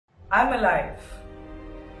I'm alive.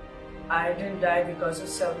 I didn't die because of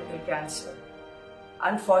cervical cancer.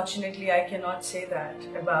 Unfortunately, I cannot say that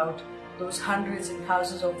about those hundreds and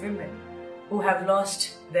thousands of women who have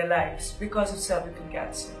lost their lives because of cervical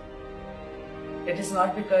cancer. It is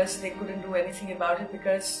not because they couldn't do anything about it,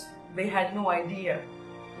 because they had no idea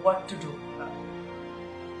what to do.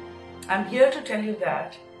 I'm here to tell you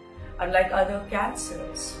that, unlike other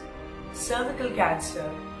cancers, cervical cancer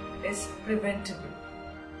is preventable.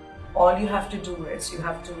 All you have to do is you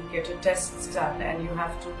have to get your tests done and you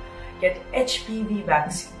have to get HPV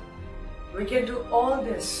vaccine. We can do all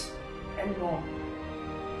this and more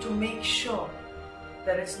to make sure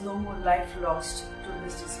there is no more life lost to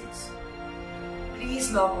this disease.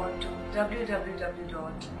 Please log on to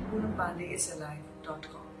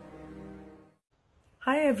www.poonampandeysalive.com.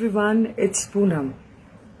 Hi everyone, it's Poonam.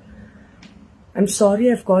 I'm sorry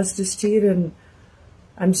I've caused this tear and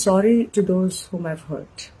I'm sorry to those whom I've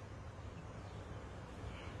hurt.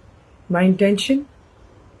 My intention?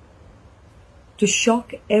 To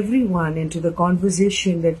shock everyone into the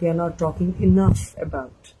conversation that we are not talking enough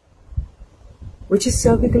about, which is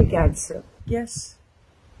cervical cancer. Yes,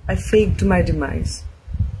 I faked my demise.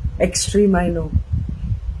 Extreme, I know.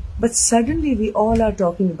 But suddenly we all are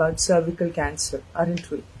talking about cervical cancer,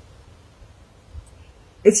 aren't we?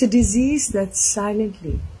 It's a disease that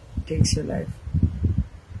silently takes your life.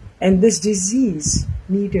 And this disease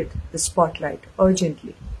needed the spotlight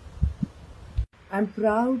urgently. I'm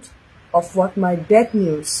proud of what my death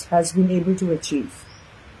news has been able to achieve.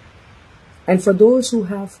 And for those who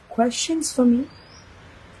have questions for me,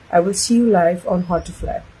 I will see you live on How to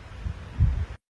Fly.